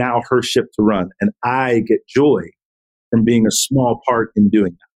 but it's now her ship to run. And I get joy from being a small part in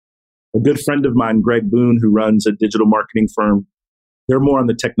doing that. A good friend of mine, Greg Boone, who runs a digital marketing firm, they're more on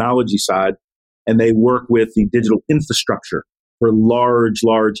the technology side, and they work with the digital infrastructure for large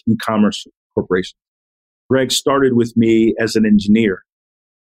e-commerce corporations. Greg started with me as an engineer.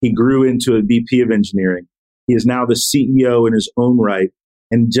 He grew into a VP of engineering. He is now the CEO in his own right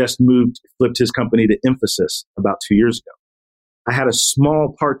and just flipped his company to Emphasis about 2 years ago. I had a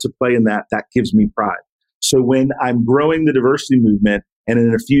small part to play in that. That gives me pride. So when I'm growing the diversity movement and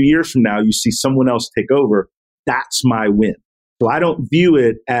in a few years from now, you see someone else take over, that's my win. So I don't view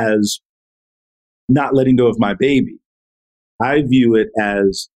it as not letting go of my baby. I view it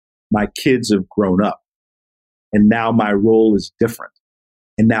as my kids have grown up and now my role is different.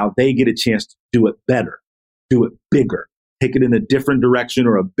 And now they get a chance to do it better, do it bigger, take it in a different direction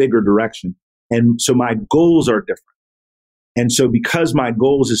or a bigger direction. And so my goals are different. And so because my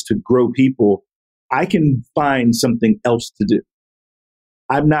goals is to grow people, I can find something else to do.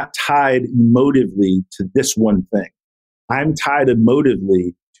 I'm not tied emotively to this one thing. I'm tied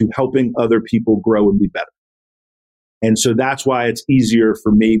emotively to helping other people grow and be better. And so that's why it's easier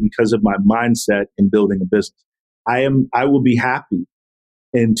for me because of my mindset in building a business. I will be happy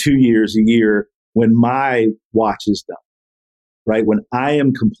in 2 years, a year, when my watch is done, right? When I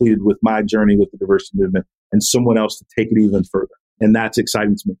am completed with my journey with the diversity movement and someone else to take it even further. And that's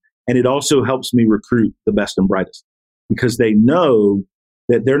exciting to me. And it also helps me recruit the best and brightest because they know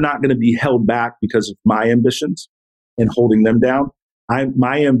that they're not going to be held back because of my ambitions and holding them down.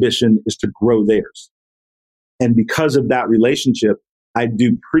 My ambition is to grow theirs. And because of that relationship, I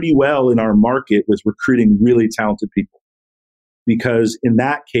do pretty well in our market with recruiting really talented people. Because in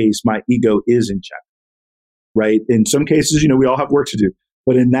that case, my ego is in check, right? In some cases, we all have work to do.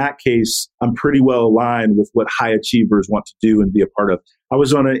 But in that case, I'm pretty well aligned with what high achievers want to do and be a part of. I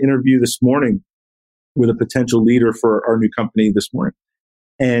was on an interview this morning with a potential leader for our new company this morning.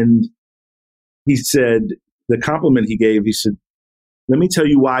 And he said, the compliment he gave, he said, let me tell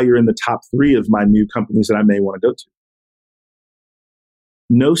you why you're in the top 3 of my new companies that I may want to go to.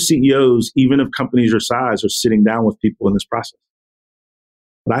 No CEOs, even of companies your size, are sitting down with people in this process.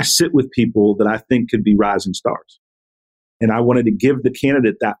 But I sit with people that I think could be rising stars. And I wanted to give the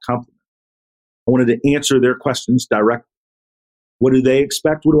candidate that compliment. I wanted to answer their questions directly. What do they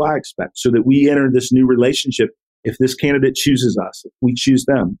expect? What do I expect? So that we enter this new relationship. If this candidate chooses us, if we choose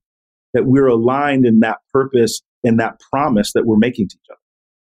them, that we're aligned in that purpose and that promise that we're making to each other.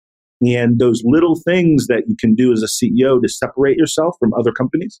 And those little things that you can do as a CEO to separate yourself from other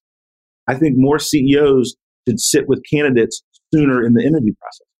companies, I think more CEOs should sit with candidates sooner in the interview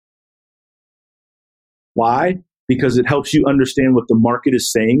process. Why? Because it helps you understand what the market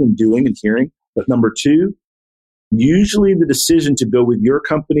is saying and doing and hearing. But number 2, usually the decision to go with your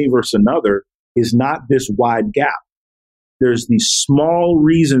company versus another is not this wide gap. There's these small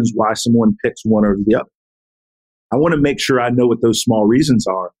reasons why someone picks one over the other. I want to make sure I know what those small reasons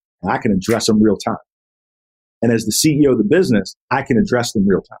are and I can address them real time. And as the CEO of the business, I can address them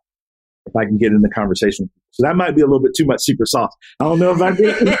real time if I can get in the conversation. So that might be a little bit too much secret sauce. I don't know if I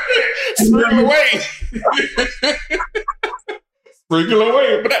did. Sprinkle away. Sprinkle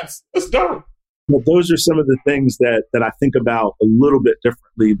away, but that's dope. But those are some of the things that I think about a little bit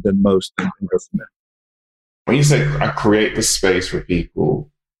differently than most and go from there. When you say I create the space for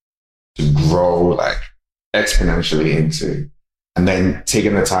people to grow exponentially into, and then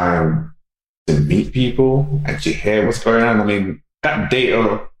taking the time to meet people and to hear what's going on, I mean, that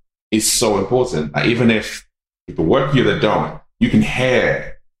data is so important. Even if people work with you that don't, you can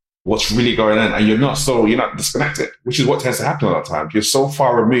hear what's really going on and you're not disconnected, which is what tends to happen a lot of times. You're so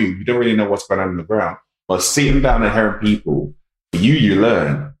far removed, you don't really know what's going on in the ground. But sitting down and hearing people, for you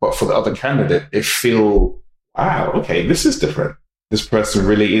learn, but for the other candidate, it feel, wow, okay, this is different. This person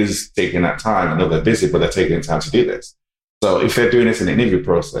really is taking that time. I know they're busy, but they're taking the time to do this. So if they're doing this in the interview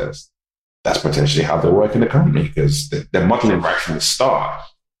process, that's potentially how they work in the company, because they're modeling right from the start.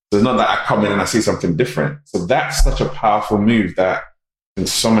 So it's not that I come in and I see something different. So that's such a powerful move that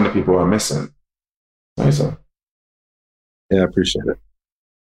so many people are missing. Amazing. Yeah, I appreciate it.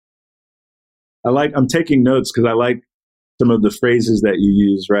 I'm taking notes because I like some of the phrases that you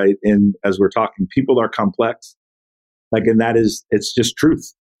use, right? And as we're talking, people are complex. And it's just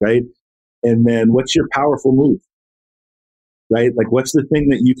truth, right? And then what's your powerful move, right? What's the thing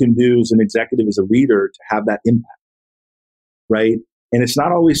that you can do as an executive, as a leader, to have that impact, right? And it's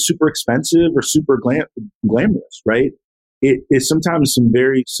not always super expensive or super glamorous, right? It is sometimes some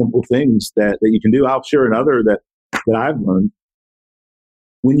very simple things that you can do. I'll share another that I've learned.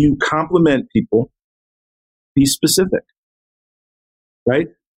 When you compliment people, be specific, right?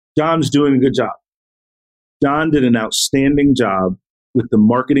 John's doing a good job. John did an outstanding job with the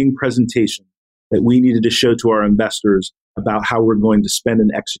marketing presentation that we needed to show to our investors about how we're going to spend and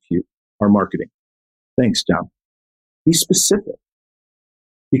execute our marketing. Thanks, John. Be specific,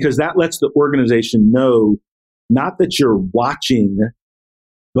 because that lets the organization know not that you're watching,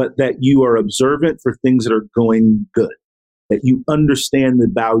 but that you are observant for things that are going good, that you understand the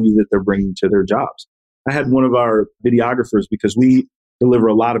value that they're bringing to their jobs. I had one of our videographers, because we deliver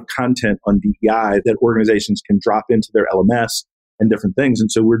a lot of content on DEI that organizations can drop into their LMS and different things.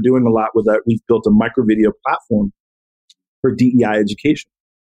 And so we're doing a lot with that. We've built a micro video platform for DEI education.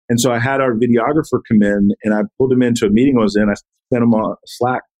 And so I had our videographer come in, and I pulled him into a meeting I was in. I sent him a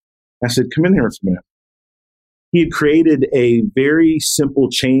Slack. I said, come in here for a minute. He had created a very simple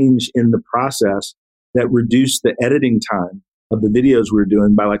change in the process that reduced the editing time of the videos we were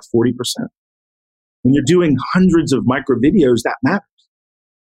doing by 40%. When you're doing hundreds of micro videos, that matters.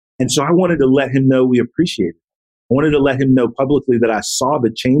 And so I wanted to let him know we appreciate it. I wanted to let him know publicly that I saw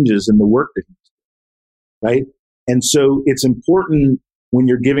the changes in the work that he was doing, right? And so it's important when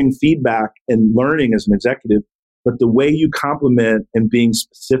you're giving feedback and learning as an executive, but the way you compliment and being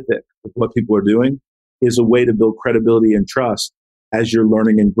specific with what people are doing is a way to build credibility and trust as you're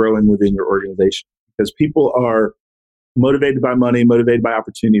learning and growing within your organization. Because people are motivated by money, motivated by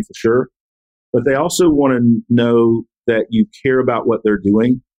opportunity for sure, but they also want to know that you care about what they're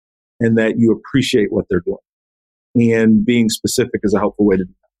doing and that you appreciate what they're doing. And being specific is a helpful way to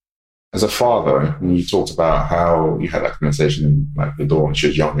do that. As a father, when you talked about how you had that conversation in the door when she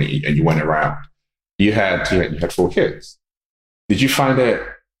was young, and you went around, you had 4 kids. Did you find it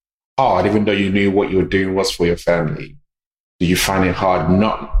hard, even though you knew what you were doing was for your family? Did you find it hard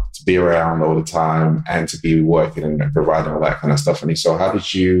not to be around all the time and to be working and providing all that kind of stuff? And so how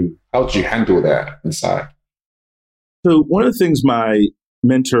did you handle that inside? So one of the things my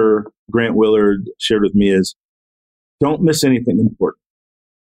mentor, Grant Willard, shared with me is don't miss anything important.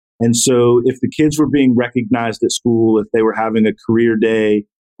 And so if the kids were being recognized at school, if they were having a career day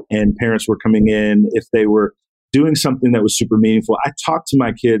and parents were coming in, if they were doing something that was super meaningful, I talked to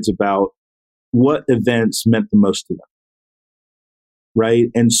my kids about what events meant the most to them. Right.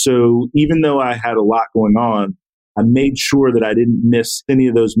 And so even though I had a lot going on, I made sure that I didn't miss any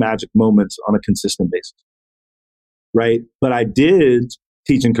of those magic moments on a consistent basis. Right. But I did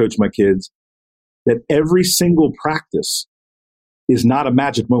teach and coach my kids that every single practice is not a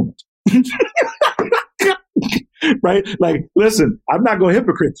magic moment. Right? Listen, I'm not going to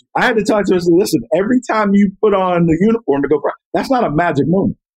hypocrite you. I had to talk to us and listen, every time you put on the uniform to go practice, that's not a magic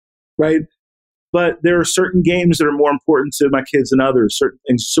moment. Right? But there are certain games that are more important to my kids than others, certain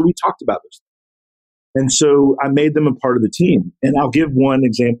things. So we talked about those things. And so I made them a part of the team. And I'll give one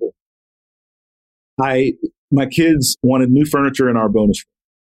example. My kids wanted new furniture in our bonus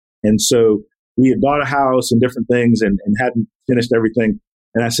room. And so we had bought a house and different things and hadn't finished everything.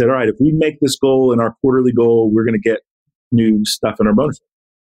 And I said, all right, if we make this goal and our quarterly goal, we're going to get new stuff in our bonus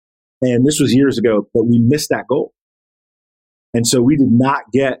room. And this was years ago, but we missed that goal. And so we did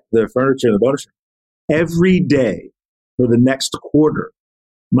not get the furniture in the bonus room. Every day for the next quarter,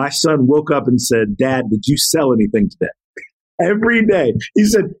 my son woke up and said, Dad, did you sell anything today? Every day. He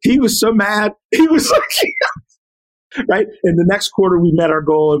said he was so mad. He was like, right? And the next quarter we met our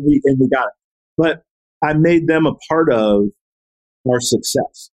goal and we got it. But I made them a part of our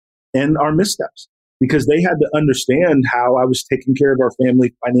success and our missteps because they had to understand how I was taking care of our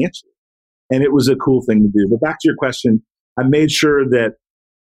family financially. And it was a cool thing to do. But back to your question, I made sure that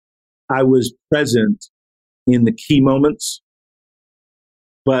I was present in the key moments,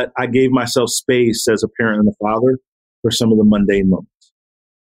 but I gave myself space as a parent and a father for some of the mundane moments.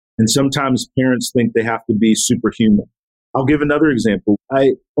 And sometimes parents think they have to be superhuman. I'll give another example.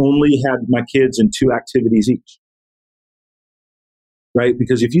 I only had my kids in 2 activities each, right?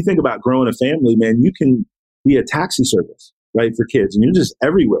 Because if you think about growing a family, man, you can be a taxi service, right, for kids, and you're just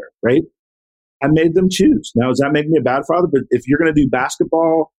everywhere, right? I made them choose. Now, does that make me a bad father? But if you're going to do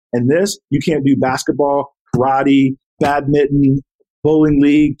basketball and this, you can't do basketball, karate, badminton, bowling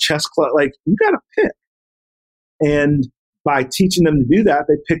league, chess club. Like, you got to pick. And by teaching them to do that,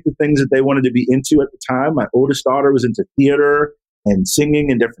 they picked the things that they wanted to be into at the time. My oldest daughter was into theater and singing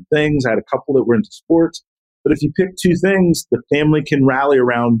and different things. I had a couple that were into sports. But if you pick 2 things, the family can rally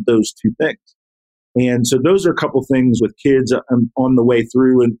around those 2 things. And so those are a couple things with kids on the way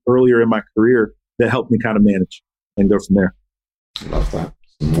through and earlier in my career that helped me kind of manage and go from there. I love that.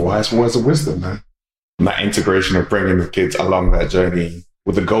 Some wise words of wisdom, man. And that integration of bringing the kids along that journey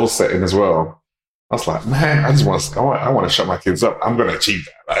with the goal setting as well. I was like, man, I want to shut my kids up. I'm going to achieve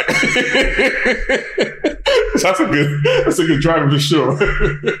that. Like, that's a good driver for sure.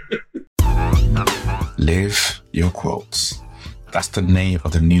 Live your quotes. That's the name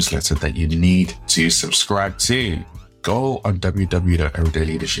of the newsletter that you need to subscribe to. Go on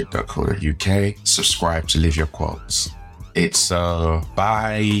www.everydayleadership.co.uk, subscribe to Live Your Quotes. It's a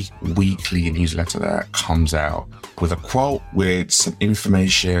bi-weekly newsletter that comes out with a quote with some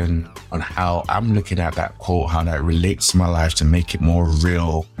information on how I'm looking at that quote, how that relates to my life to make it more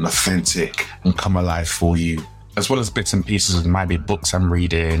real and authentic and come alive for you. As well as bits and pieces. There might be books I'm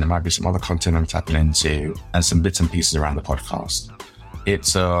reading, there might be some other content I'm tapping into, and some bits and pieces around the podcast.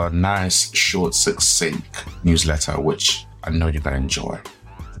 It's a nice, short, succinct newsletter, which I know you're going to enjoy.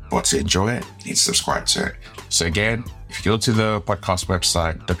 But to enjoy it, you need to subscribe to it. So again, if you go to the podcast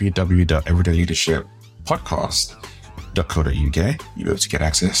website, www.everydayleadershippodcast.co.uk, you'll be able to get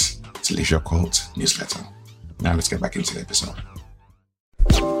access to Live Your Quote newsletter. Now let's get back into the episode.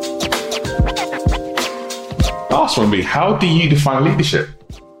 Last one, how do you define leadership?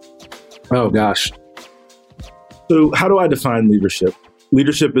 Oh, gosh. So how do I define leadership?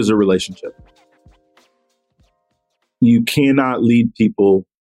 Leadership is a relationship. You cannot lead people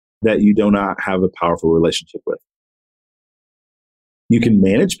that you do not have a powerful relationship with. You can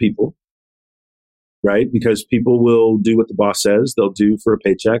manage people, right? Because people will do what the boss says. They'll do for a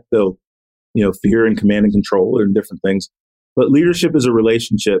paycheck. They'll, fear and command and control and different things. But leadership is a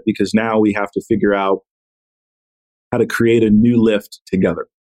relationship because now we have to figure out how to create a new lift together.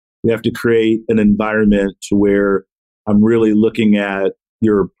 We have to create an environment to where I'm really looking at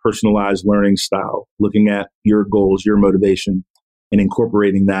your personalized learning style, looking at your goals, your motivation, and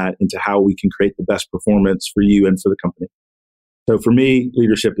incorporating that into how we can create the best performance for you and for the company. So for me,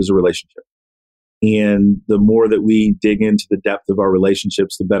 leadership is a relationship. And the more that we dig into the depth of our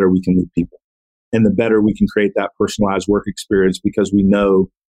relationships, the better we can lead people. And the better we can create that personalized work experience because we know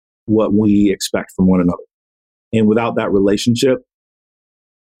what we expect from one another. And without that relationship,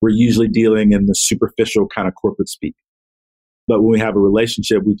 we're usually dealing in the superficial kind of corporate speak. But when we have a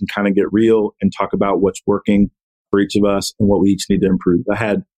relationship, we can kind of get real and talk about what's working for each of us and what we each need to improve. I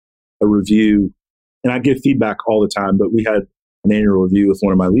had a review, and I give feedback all the time, but we had an annual review with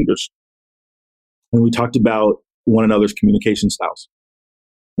one of my leaders. And we talked about one another's communication styles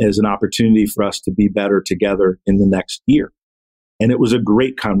as an opportunity for us to be better together in the next year. And it was a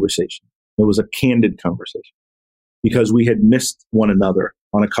great conversation. It was a candid conversation because we had missed one another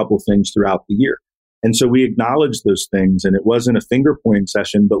on a couple of things throughout the year. And so we acknowledged those things, and it wasn't a finger pointing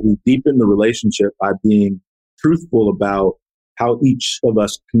session, but we deepened the relationship by being truthful about how each of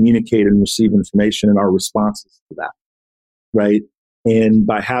us communicate and receive information and our responses to that, right? And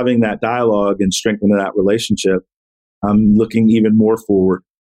by having that dialogue and strengthening that relationship, I'm looking even more forward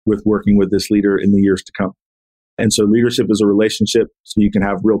with working with this leader in the years to come. And so leadership is a relationship, so you can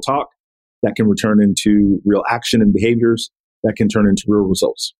have real talk that can return into real action and behaviors that can turn into real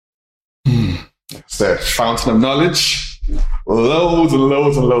results. It's that fountain of knowledge. Loads and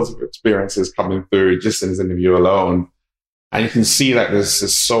loads and loads of experiences coming through just in this interview alone. And you can see that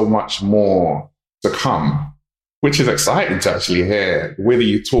there's so much more to come, which is exciting to actually hear. The way that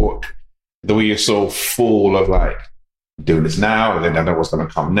you talk, the way you're so full of like, doing this now, and then I know what's going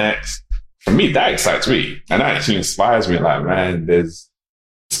to come next. For me, that excites me. And that actually inspires me. Like, man, the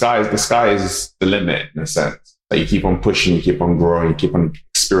sky is the limit in a sense. That you keep on pushing, you keep on growing, you keep on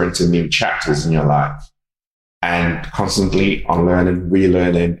experiencing new chapters in your life. And constantly unlearning,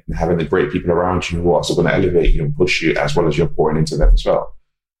 relearning, and having the great people around you who are also going to elevate you and push you as well as you're pouring into them as well.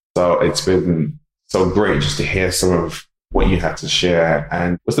 So it's been so great just to hear some of what you had to share.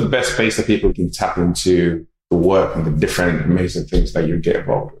 And what's the best place that people can tap into the work and the different amazing things that you get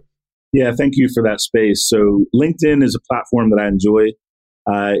involved with? Yeah, thank you for that space. So LinkedIn is a platform that I enjoy.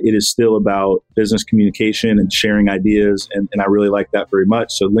 it is still about business communication and sharing ideas. And I really like that very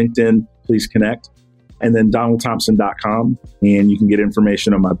much. So LinkedIn, please connect. And then DonaldThompson.com. And you can get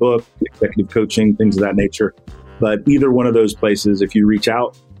information on my book, executive coaching, things of that nature. But either one of those places, if you reach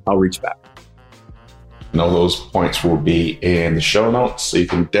out, I'll reach back. And all those points will be in the show notes. So you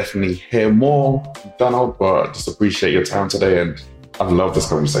can definitely hear more, Donald. But just appreciate your time today. And I've loved this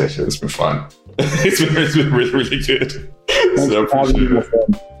conversation. It's been fun. It's been really, really good.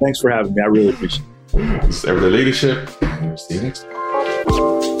 Thanks for having me. I really appreciate it. This is Everyday Leadership. We'll see you next time.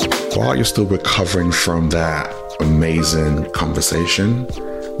 While you're still recovering from that amazing conversation,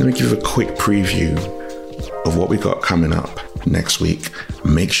 let me give you a quick preview of what we got coming up next week.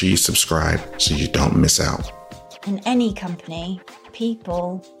 Make sure you subscribe so you don't miss out. In any company,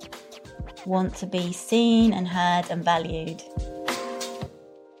 people want to be seen and heard and valued.